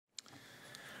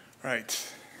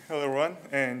Right. Hello, everyone,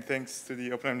 and thanks to the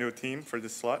OpenMDAO team for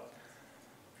this slot.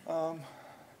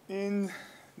 In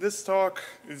this talk,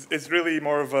 it's really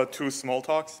more of two small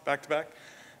talks back-to-back.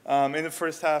 In the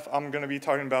first half, I'm going to be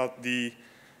talking about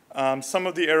some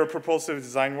of the Aeropropulsive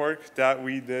design work that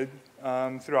we did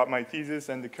throughout my thesis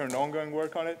and the current ongoing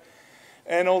work on it,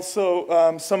 and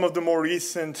also some of the more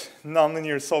recent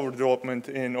nonlinear solver development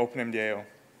in OpenMDAO.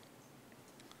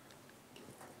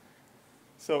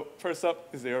 So first up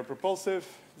is the Aeropropulsive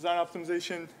design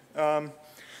optimization.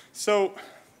 So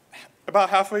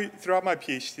about halfway throughout my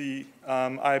PhD,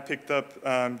 I picked up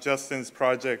Justin's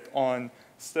project on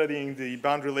studying the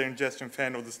boundary layer ingestion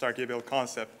fan of the star KBL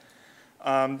concept.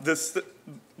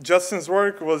 Justin's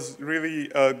work was really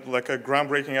like a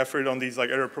groundbreaking effort on these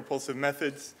like Aeropropulsive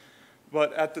methods.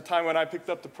 But at the time when I picked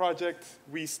up the project,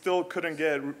 we still couldn't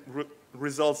get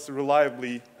results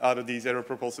reliably out of these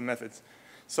Aeropropulsive methods.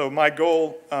 So my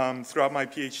goal throughout my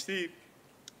PhD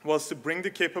was to bring the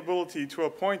capability to a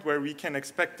point where we can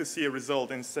expect to see a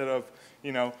result instead of,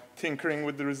 tinkering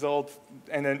with the result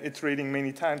and then iterating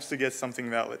many times to get something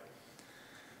valid.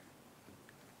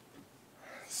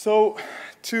 So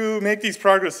to make these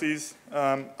progresses,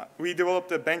 we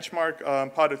developed a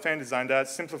benchmark potted fan design that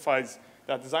simplifies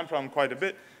that design problem quite a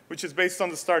bit, which is based on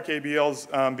the star KBL's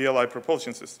BLI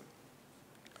propulsion system.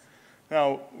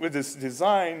 Now, with this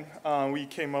design, we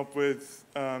came up with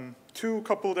two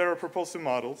coupled Aeropropulsive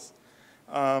models.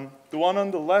 The one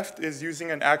on the left is using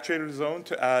an actuator zone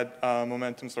to add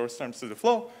momentum source terms to the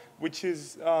flow, which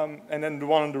is, and then the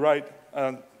one on the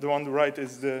right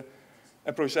is the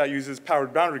approach that uses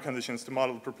powered boundary conditions to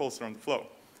model the propulsor on the flow.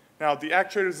 Now, the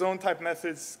actuator zone type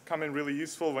methods come in really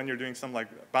useful when you're doing some like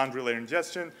boundary layer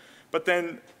ingestion, but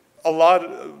then a lot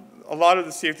of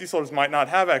the CFD solvers might not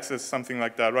have access to something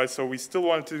like that, right? So we still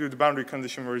wanted to do the boundary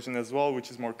condition version as well, which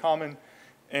is more common.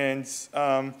 And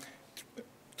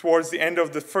towards the end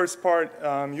of the first part,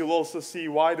 you'll also see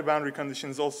why the boundary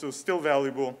condition is also still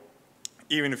valuable,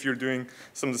 even if you're doing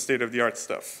some of the state-of-the-art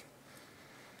stuff.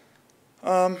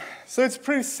 So it's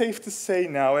pretty safe to say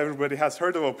now everybody has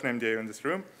heard of OpenMDAO in this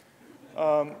room.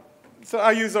 So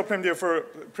I use OpenMDAO for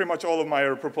pretty much all of my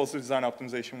Aeropropulsive design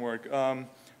optimization work.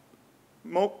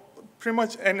 Pretty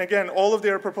much, and again, all of the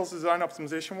Aeropropulsive design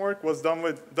optimization work was done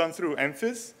through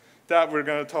MPhys that we're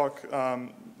going to talk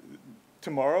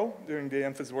tomorrow during the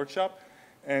MPhys workshop,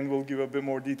 and we'll give a bit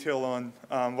more detail on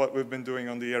what we've been doing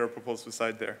on the Aeropropulsive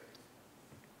side there.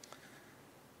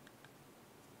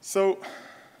 So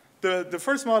the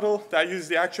first model that uses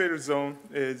the actuator zone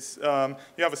is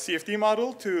you have a CFD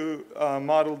model to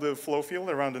model the flow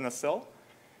field around an SL.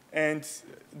 And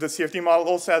the CFD model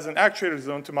also has an actuator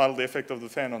zone to model the effect of the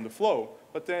fan on the flow.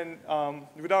 But then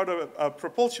without a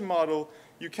propulsion model,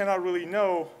 you cannot really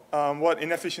know what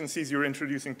inefficiencies you're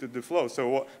introducing to the flow,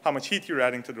 so how much heat you're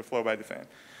adding to the flow by the fan.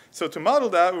 So to model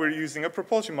that, we're using a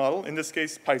propulsion model, in this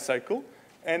case, pi cycle.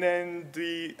 And then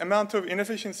the amount of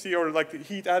inefficiency or like the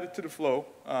heat added to the flow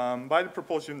by the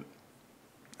propulsor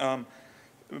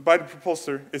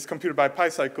is computed by pi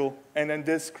cycle. And then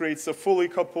this creates a fully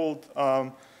coupled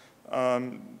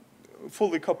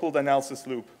analysis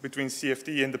loop between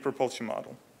CFD and the propulsion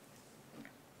model.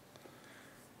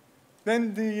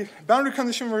 Then the boundary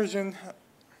condition version,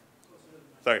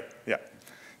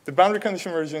 the boundary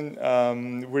condition version,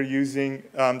 we're using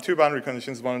two boundary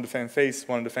conditions, one on the fan face,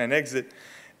 one on the fan exit.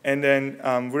 And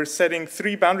then we're setting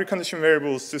three boundary condition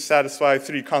variables to satisfy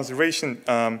three conservation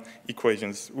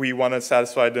equations. We want to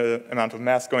satisfy the amount of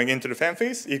mass going into the fan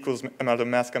face equals amount of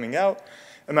mass coming out,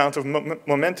 amount of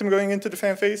momentum going into the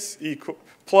fan face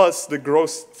plus the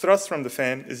gross thrust from the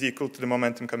fan is equal to the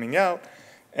momentum coming out.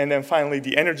 And then finally,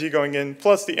 the energy going in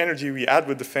plus the energy we add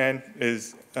with the fan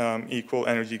is equal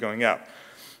energy going out.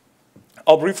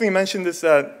 I'll briefly mention this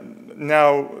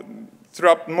now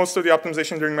throughout most of the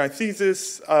optimization during my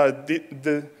thesis,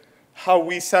 how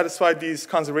we satisfied these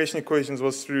conservation equations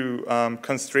was through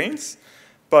constraints.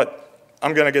 But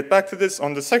I'm going to get back to this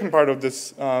on the second part of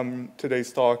this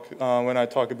today's talk when I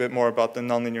talk a bit more about the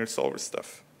nonlinear solver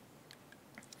stuff.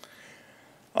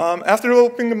 After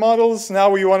developing the models, now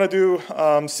we want to do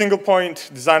single-point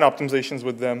design optimizations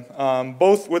with them.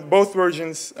 With both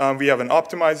versions, we have an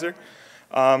optimizer.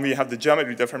 We have the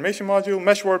geometry deformation module,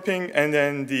 mesh warping, and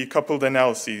then the coupled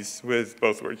analyses with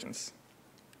both versions.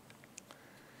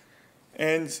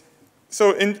 And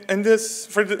so for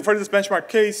this benchmark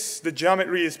case, the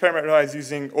geometry is parameterized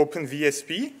using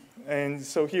OpenVSP. And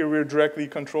so here we're directly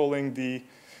controlling the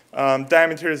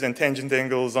diameters and tangent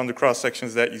angles on the cross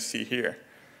sections that you see here.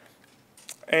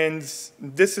 And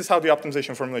this is how the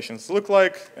optimization formulations look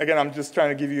like. Again, I'm just trying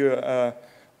to give you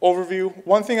overview.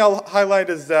 One thing I'll highlight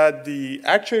is that the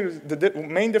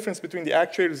main difference between the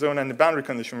actuator zone and the boundary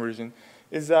condition version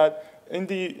is that in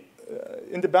the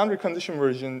boundary condition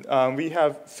version, we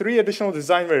have 3 additional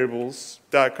design variables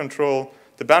that control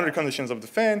the boundary conditions of the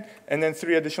fan, and then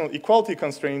 3 additional equality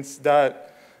constraints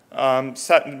that,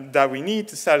 that we need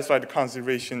to satisfy the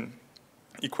conservation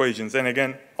equations. And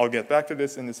again, I'll get back to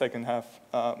this in the second half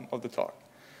of the talk.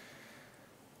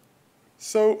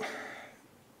 So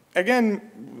again,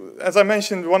 as I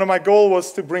mentioned, one of my goals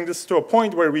was to bring this to a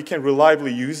point where we can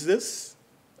reliably use this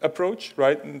approach,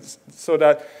 right? And so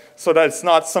that it's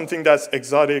not something that's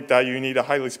exotic, that you need a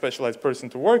highly specialized person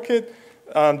to work it.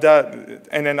 And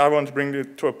then I want to bring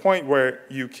it to a point where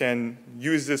you can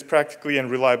use this practically and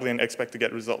reliably and expect to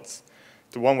get results.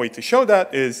 The one way to show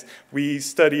that is we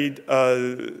studied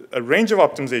a range of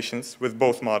optimizations with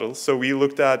both models. So we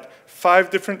looked at 5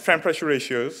 different fan pressure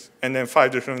ratios and then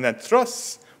 5 different net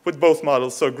thrusts with both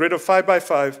models. So a grid of 5 by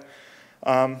 5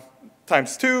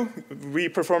 times 2. We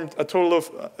performed a total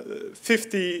of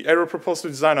 50 aeropropulsive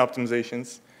design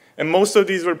optimizations. And most of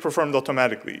these were performed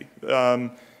automatically.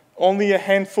 Only a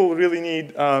handful really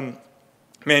need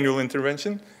manual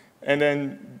intervention. And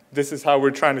then this is how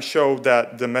we're trying to show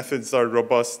that the methods are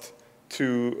robust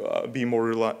to be more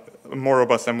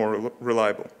robust and more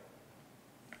reliable.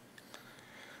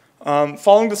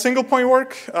 Following the single point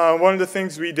work, one of the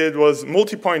things we did was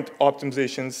multi-point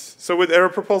optimizations. So with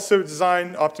aeropropulsive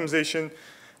design optimization,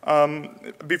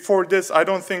 before this, I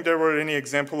don't think there were any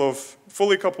example of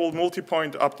fully coupled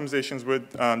multi-point optimizations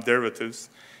with derivatives.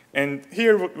 And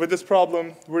here, with this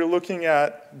problem, we're looking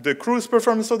at the cruise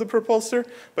performance of the propulsor,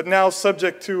 but now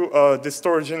subject to a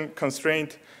distortion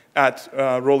constraint at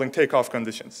rolling takeoff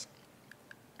conditions.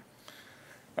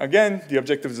 Again, the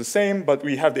objective is the same, but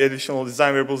we have the additional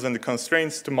design variables and the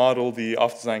constraints to model the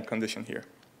off-design condition here.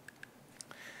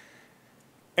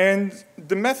 And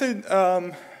the method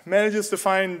manages to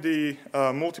find the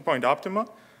multi-point optima,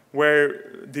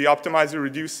 where the optimizer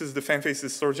reduces the fan face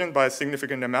distortion by a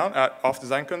significant amount at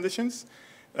off-design conditions,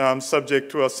 subject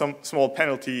to a small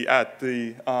penalty at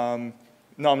the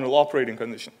nominal operating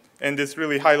condition. And this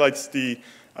really highlights the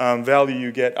value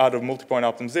you get out of multi-point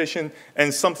optimization,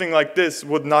 and something like this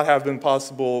would not have been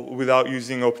possible without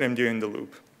using OpenMDAO in the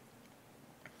loop.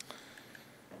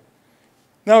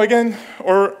 Now again,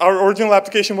 our original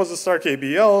application was the Stark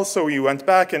ABL, so we went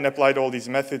back and applied all these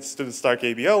methods to the Stark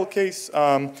ABL case,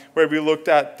 where we looked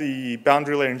at the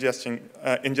boundary layer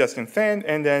ingestion fan,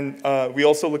 and then we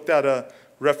also looked at a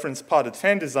reference potted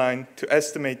fan design to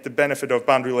estimate the benefit of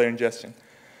boundary layer ingestion.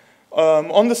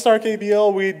 On the Stark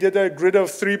ABL, we did a grid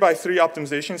of 3 by 3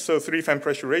 optimizations, so 3 fan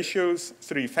pressure ratios,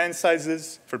 3 fan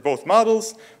sizes for both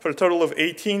models, for a total of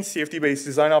 18 CFD-based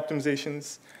design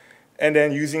optimizations. And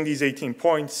then using these 18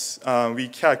 points, we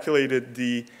calculated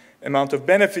the amount of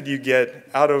benefit you get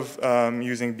out of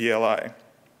using BLI.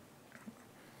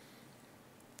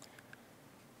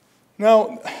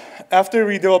 Now, after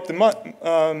we developed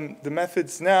the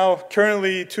methods now,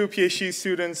 currently 2 PhD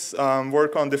students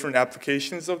work on different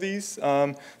applications of these.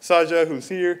 Saja, who's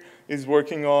here, is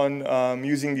working on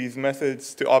using these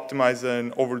methods to optimize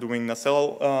an over-the-wing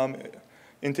nacelle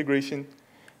integration.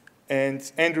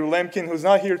 And Andrew Lemkin, who's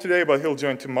not here today, but he'll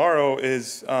join tomorrow,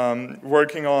 is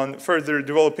working on further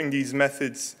developing these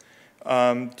methods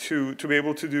to be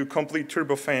able to do complete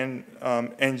turbofan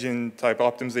engine type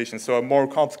optimization, so a more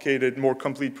complicated, more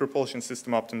complete propulsion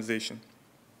system optimization.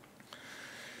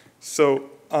 So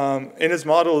in his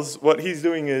models, what he's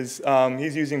doing is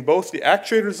he's using both the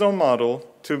actuator zone model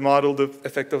to model the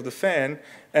effect of the fan,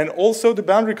 and also the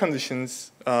boundary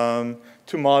conditions to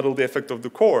model the effect of the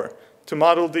core. To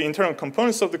model the internal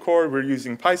components of the core, we're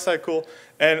using PyCycle,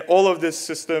 and all of this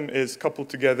system is coupled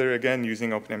together, again,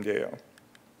 using OpenMDAO.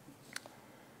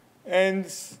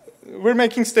 And we're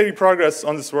making steady progress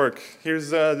on this work.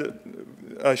 Here's a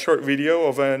short video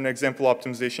of an example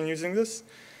optimization using this.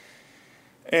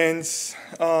 And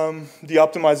the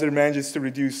optimizer manages to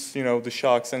reduce, the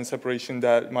shocks and separation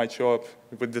that might show up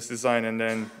with this design, and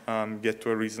then get to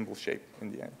a reasonable shape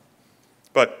in the end.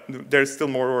 But there's still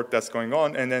more work that's going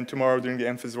on, and then tomorrow during the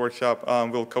MPhys workshop,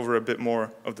 we'll cover a bit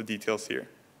more of the details here.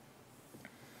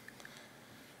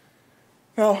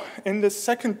 Now, in the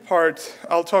second part,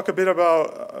 I'll talk a bit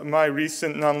about my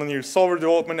recent nonlinear solver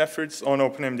development efforts on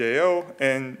OpenMDAO,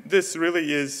 and this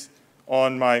really is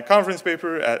on my conference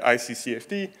paper at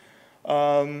ICCFD.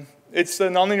 It's a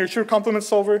nonlinear sure complement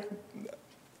solver.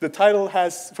 The title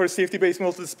has for CFD-based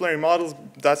multidisciplinary models.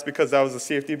 That's because that was a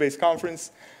CFD-based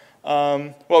conference.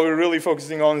 What we're really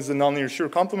focusing on is the nonlinear sure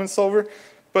complement solver.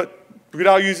 But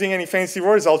without using any fancy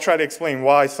words, I'll try to explain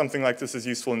why something like this is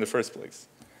useful in the first place.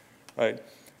 Right?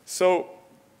 So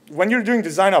when you're doing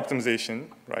design optimization,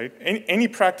 right, any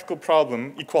practical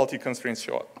problem, equality constraints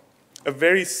show up. A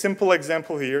very simple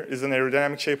example here is an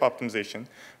aerodynamic shape optimization,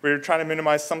 where you're trying to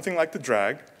minimize something like the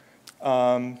drag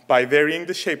by varying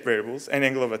the shape variables and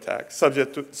angle of attack,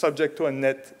 subject to a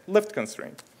net lift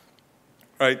constraint,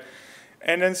 right?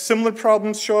 And then similar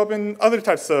problems show up in other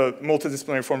types of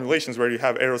multidisciplinary formulations where you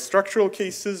have aerostructural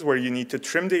cases where you need to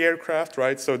trim the aircraft,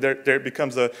 right? So there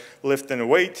becomes a lift and a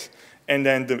weight, and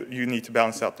then you need to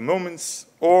balance out the moments.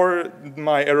 Or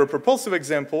my aeropropulsive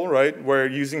example, right, where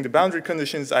using the boundary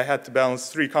conditions, I had to balance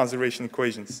 3 conservation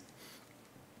equations.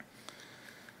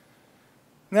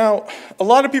 Now, a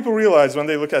lot of people realize when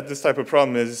they look at this type of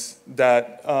problem is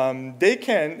that they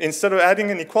can, instead of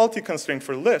adding an equality constraint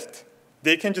for lift,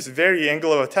 they can just vary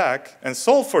angle of attack and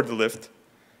solve for the lift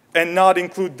and not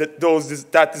include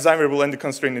that design variable and the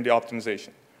constraint in the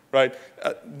optimization, right?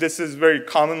 This is very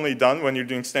commonly done when you're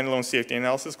doing standalone CFD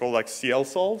analysis called like CL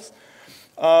solves.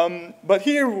 But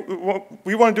here,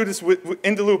 we want to do this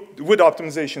in the loop with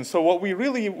optimization. So what we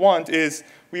really want is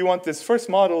we want this first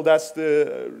model, that's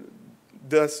the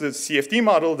CFD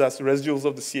model, that's the residuals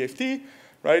of the CFD,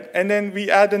 right? And then we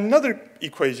add another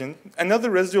equation, another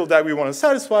residual that we want to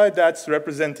satisfy that's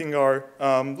representing our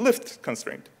lift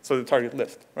constraint, so the target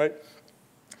lift, right?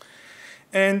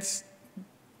 And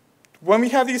when we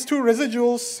have these 2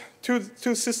 residuals,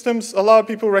 two systems, a lot of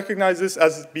people recognize this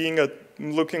as being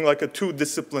looking like a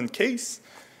 2-discipline case.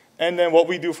 And then what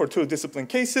we do for 2-discipline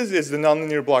cases is the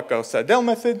nonlinear Bloch-Gauss-Seidel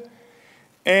method,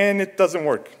 and it doesn't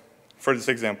work for this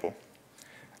example.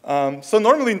 So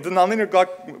normally the nonlinear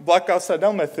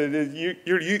Bloch-Gauss-Seidel method is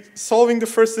you're solving the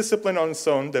first discipline on its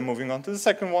own, then moving on to the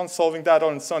second one, solving that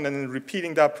on its own, and then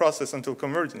repeating that process until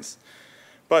convergence.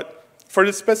 But for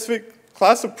the specific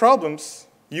class of problems,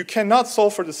 you cannot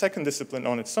solve for the second discipline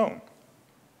on its own.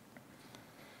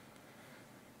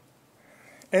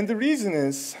 And the reason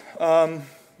is, to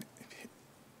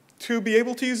be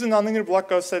able to use the nonlinear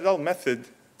Bloch-Gauss-Seidel method,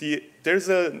 there's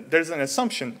an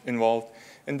assumption involved,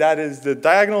 and that is the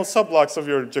diagonal subblocks of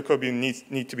your Jacobian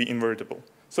need to be invertible.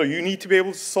 So you need to be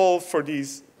able to solve for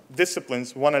these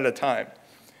disciplines one at a time.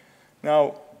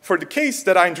 Now, for the case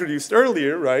that I introduced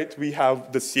earlier, right, we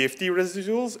have the CFD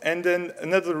residuals and then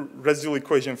another residual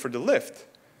equation for the lift.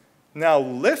 Now,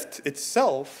 lift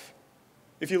itself,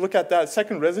 if you look at that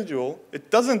second residual, it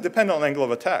doesn't depend on angle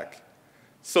of attack.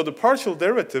 So the partial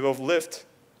derivative of lift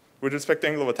with respect to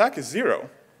angle of attack is 0.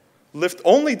 Lift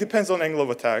only depends on angle of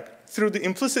attack through the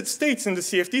implicit states in the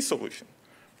CFD solution,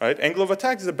 right? Angle of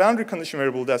attack is a boundary condition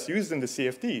variable that's used in the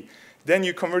CFD. Then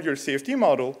you convert your CFD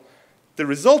model. The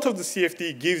result of the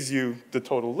CFD gives you the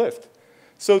total lift.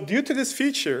 So due to this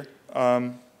feature,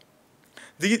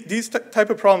 these type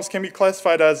of problems can be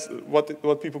classified as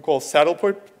what people call saddle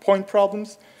point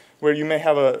problems, where you may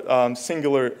have a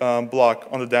singular block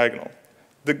on the diagonal.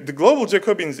 The global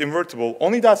Jacobian is invertible,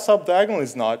 only that subdiagonal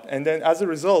is not, and then as a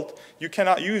result, you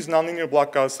cannot use nonlinear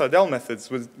Bloch-Gauss-Seidel methods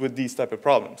with these type of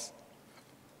problems.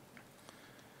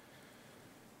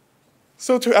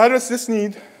 So to address this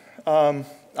need,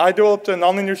 I developed a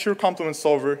nonlinear shear complement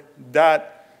solver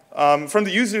that, from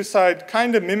the user side,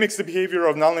 kind of mimics the behavior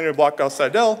of nonlinear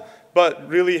Bloch-Gauss-Seidel, but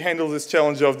really handles this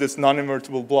challenge of this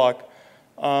non-invertible block.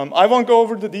 I won't go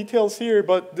over the details here,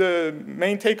 but the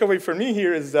main takeaway for me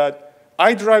here is that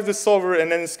I drive this solver,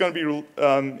 and then it's going to be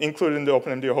included in the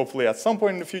OpenMDAO hopefully at some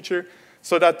point in the future,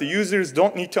 so that the users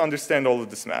don't need to understand all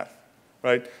of this math,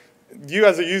 right? You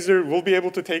as a user will be able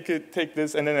to take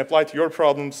this and then apply to your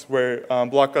problems where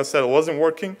Bloch-Gauss-Seidel wasn't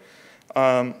working,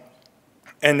 and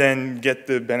then get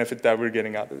the benefit that we're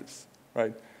getting out of this,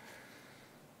 right?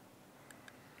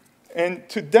 And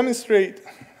to demonstrate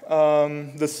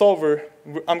the solver,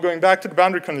 I'm going back to the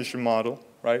boundary condition model,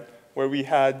 right? Where we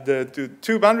had the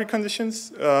 2 boundary conditions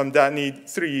that need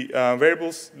 3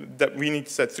 variables, that we need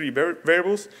to set 3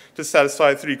 variables to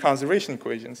satisfy 3 conservation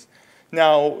equations.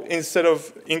 Now, instead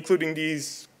of including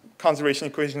these conservation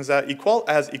equations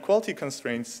as equality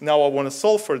constraints, now I want to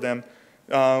solve for them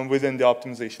within the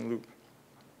optimization loop.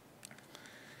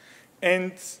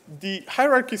 And the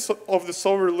hierarchy of the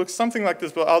solver looks something like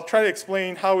this, but I'll try to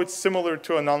explain how it's similar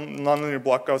to a nonlinear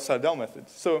Bloch-Gauss-Seidel method.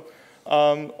 So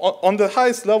on the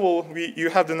highest level, you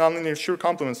have the nonlinear shear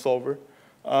complement solver.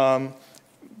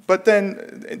 But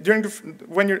then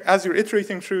as you're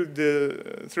iterating through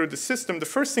the system, the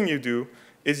first thing you do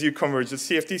is you converge the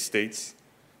CFD states.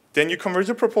 Then you converge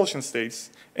the propulsion states.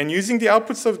 And using the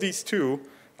outputs of these 2,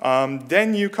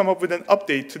 then you come up with an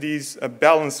update to these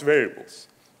balanced variables.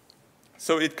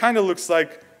 So it kind of looks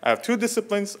like I have 2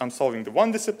 disciplines. I'm solving the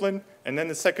 1 discipline, and then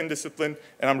the second discipline,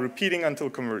 and I'm repeating until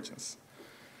convergence.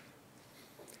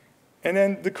 And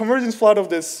then the convergence plot of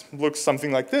this looks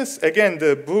something like this. Again,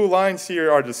 the blue lines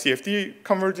here are the CFD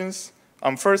convergence.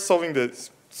 I'm first solving for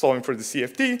the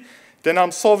CFD. Then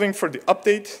I'm solving for the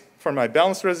update for my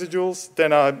balanced residuals.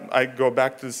 Then I go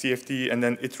back to the CFD and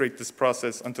then iterate this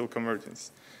process until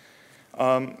convergence.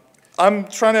 I'm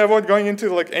trying to avoid going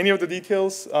into like any of the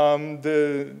details. Some of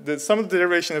the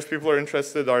derivation, if people are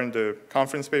interested, are in the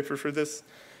conference paper for this.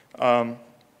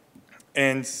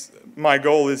 And my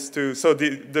goal is to, so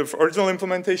the original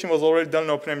implementation was already done in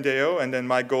OpenMDAO, and then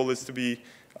my goal is to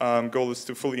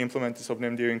fully implement this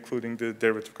OpenMDAO, including the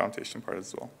derivative computation part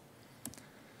as well.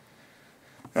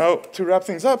 Now, to wrap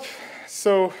things up,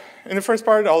 so in the first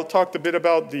part, I'll talk a bit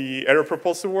about the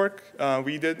Aeropropulsive work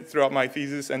we did throughout my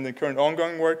thesis and the current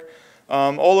ongoing work.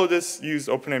 All of this used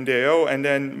OpenMDAO, and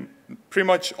then pretty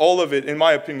much all of it, in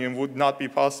my opinion, would not be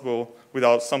possible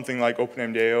without something like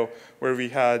OpenMDAO, where we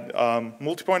had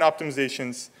multi-point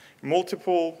optimizations,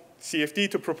 multiple CFD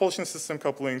to propulsion system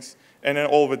couplings, and then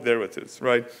all with derivatives,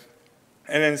 right?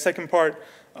 And then the second part,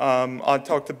 I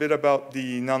talked a bit about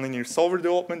the nonlinear solver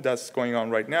development that's going on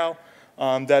right now,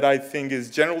 that I think is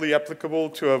generally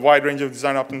applicable to a wide range of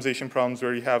design optimization problems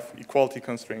where you have equality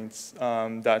constraints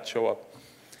that show up.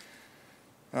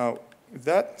 Now, with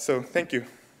that, so thank you.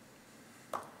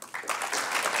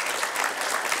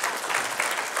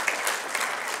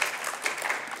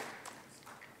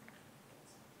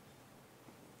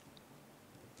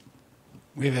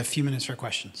 We have a few minutes for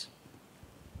questions.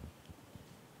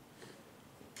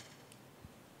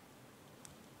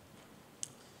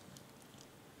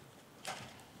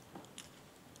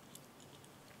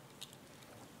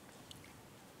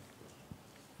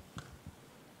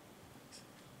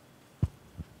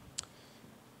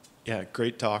 Yeah,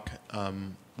 great talk.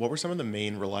 What were some of the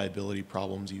main reliability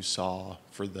problems you saw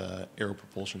for the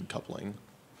aeropropulsion coupling?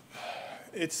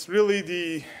 It's really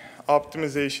the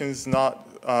optimizations not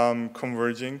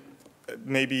converging,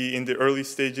 maybe in the early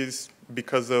stages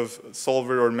because of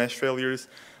solver or mesh failures,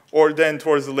 or then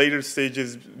towards the later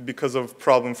stages because of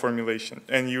problem formulation.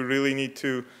 And you really need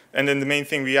to, and then the main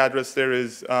thing we address there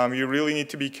is you really need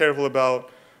to be careful about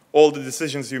all the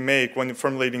decisions you make when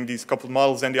formulating these coupled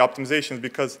models and the optimizations,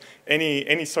 because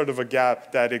any sort of a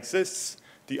gap that exists,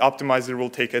 the optimizer will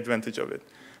take advantage of it.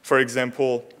 For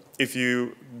example, if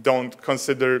you don't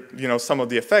consider some of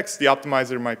the effects, the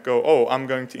optimizer might go, oh, I'm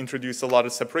going to introduce a lot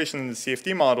of separation in the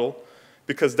CFD model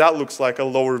because that looks like a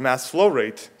lower mass flow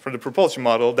rate for the propulsion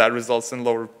model that results in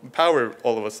lower power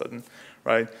all of a sudden,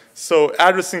 right? So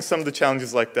addressing some of the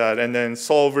challenges like that, and then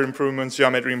solver improvements,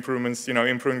 geometry improvements,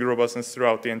 improving the robustness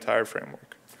throughout the entire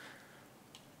framework.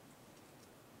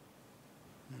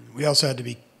 We also had to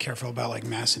be careful about like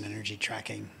mass and energy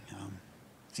tracking.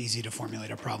 It's easy to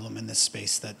formulate a problem in this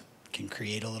space that can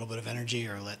create a little bit of energy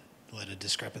or let a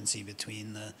discrepancy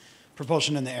between the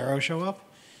propulsion and the aero show up.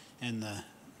 And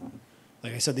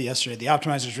like I said yesterday, the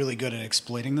optimizer is really good at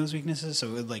exploiting those weaknesses, so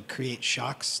it would like create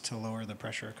shocks to lower the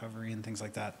pressure recovery and things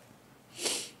like that,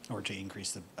 or to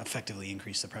effectively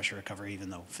increase the pressure recovery, even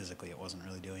though physically it wasn't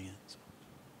really doing it. So.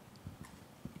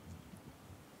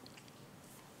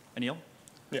 Anil?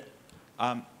 Yeah.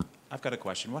 I've got a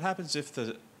question. What happens if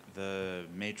the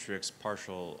matrix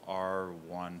partial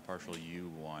R1, partial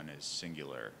U1 is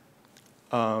singular?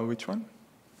 Which one?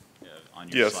 On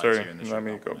your slides sorry. here in the Let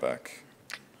me go back.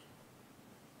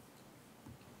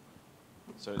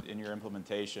 So in your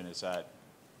implementation, is that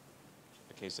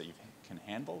a case that you can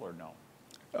handle or no?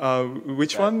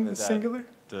 Which one is singular?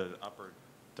 The upper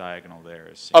diagonal there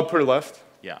is singular. Upper left?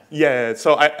 Yeah. Yeah,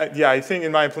 so I think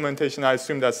in my implementation, I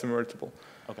assume that's invertible.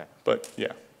 Okay. But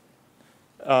yeah.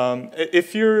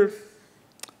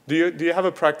 Do you have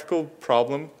a practical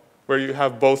problem where you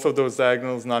have both of those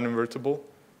diagonals non-invertible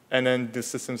and then the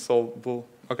system solvable?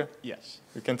 Okay. Yes.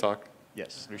 We can talk.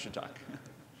 Yes, we should talk.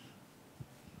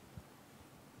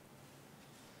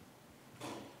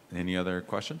 Any other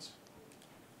questions?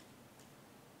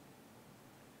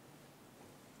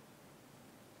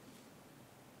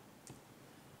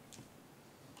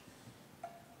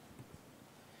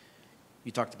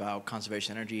 You talked about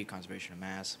conservation of energy, conservation of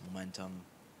mass, momentum.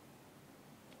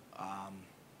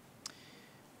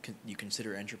 You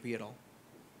consider entropy at all?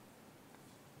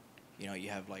 You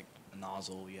have like a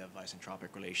nozzle, you have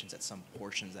isentropic relations at some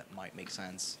portions that might make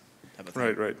sense. Type of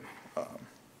thing. Right. Let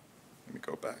me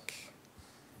go back.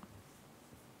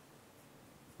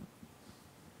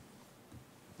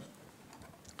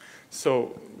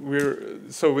 So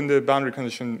in the boundary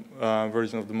condition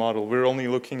version of the model, we're only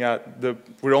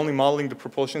modeling the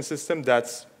propulsion system.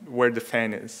 That's where the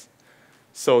fan is.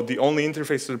 So the only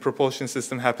interface to the propulsion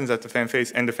system happens at the fan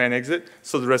face and the fan exit.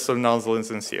 So the rest of the nozzle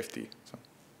is in CFD. So.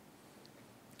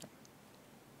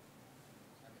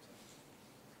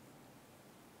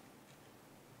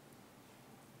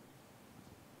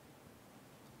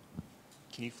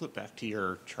 Can you flip back to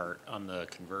your chart on the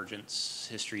convergence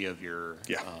history of your,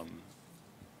 Yeah. I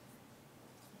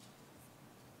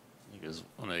think it was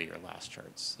one of your last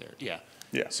charts there. Yeah.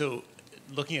 Yeah. So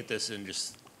looking at this and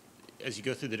just as you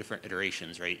go through the different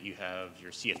iterations, right, you have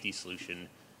your CFD solution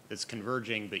that's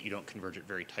converging, but you don't converge it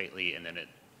very tightly, and then it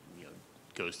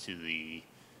goes to the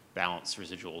balance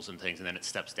residuals and things, and then it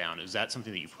steps down. Is that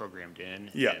something that you programmed in?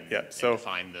 Yeah, and, yeah. And So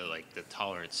define the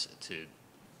tolerance to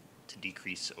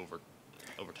decrease over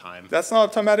time? that's not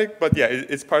automatic, but yeah,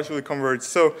 it's partially converged.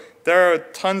 So there are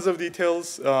tons of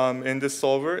details in this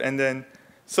solver, and then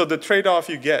so the trade-off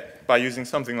you get by using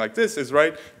something like this is,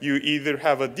 right, you either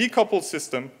have a decoupled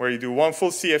system where you do one full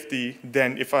CFD,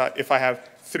 then if I have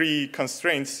 3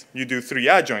 constraints, you do 3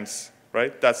 adjoints,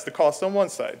 right? That's the cost on one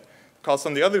side. The cost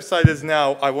on the other side is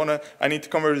now I need to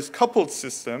convert this coupled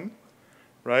system,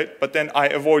 right? But then I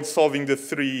avoid solving the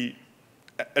 3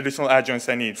 additional adjoints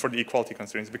I need for the equality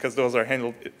constraints because those are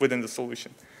handled within the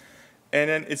solution. And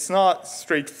then it's not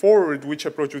straightforward which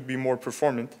approach would be more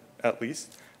performant, at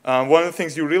least. One of the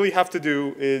things you really have to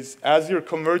do is, as you're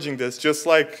converging this, just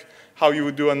like how you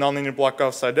would do a nonlinear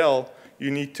Bloch-Gauss-Seidel,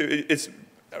 you need to,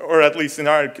 or at least in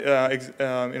our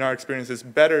experience, it's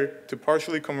better to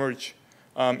partially converge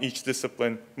each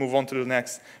discipline, move on to the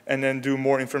next, and then do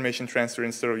more information transfer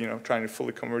instead of trying to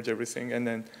fully converge everything and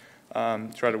then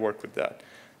try to work with that.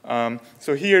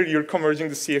 So here you're converging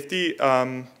the CFD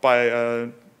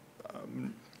by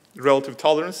relative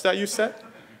tolerance that you set.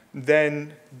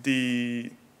 Then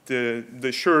the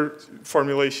sure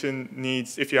formulation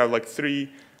needs, if you have like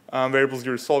 3 variables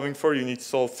you're solving for, you need to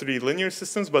solve 3 linear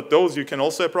systems, but those you can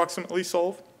also approximately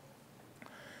solve.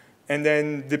 And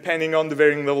then depending on the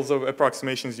varying levels of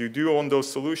approximations you do on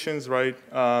those solutions, right,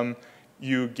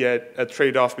 you get a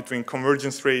trade-off between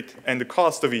convergence rate and the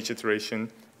cost of each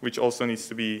iteration, which also needs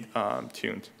to be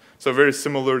tuned. So very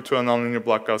similar to a nonlinear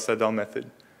Bloch-Gauss-Seidel method.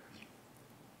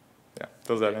 Yeah,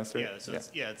 does that answer? Yeah, so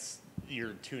it's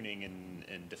you're tuning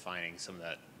and defining some of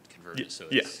that convergence. So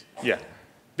yeah.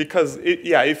 Because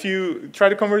if you try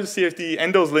to converge the CFD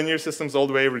and those linear systems all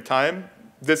the way every time,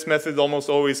 this method almost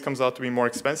always comes out to be more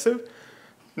expensive.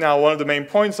 Now, one of the main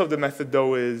points of the method,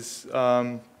 though, is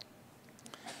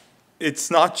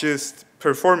it's not just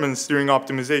performance during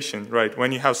optimization, right?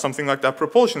 When you have something like that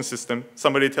propulsion system,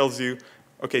 somebody tells you,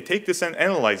 okay, take this and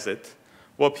analyze it.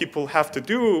 What people have to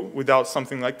do without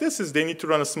something like this is they need to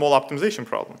run a small optimization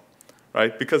problem,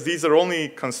 right? Because these are only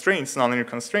constraints, nonlinear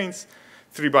constraints,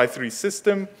 3x3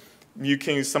 system. You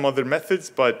can use some other methods,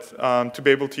 but to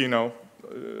be able to,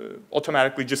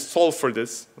 automatically just solve for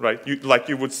this, right? Like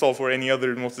you would solve for any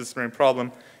other multidisciplinary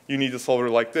problem, you need a solver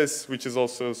like this, which is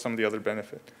also some of the other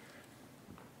benefit.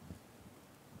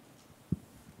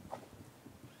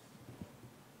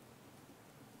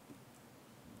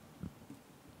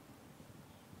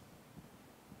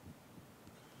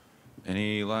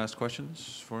 Any last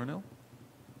questions for Anil?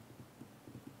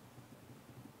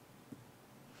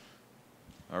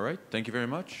 All right, thank you very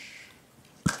much.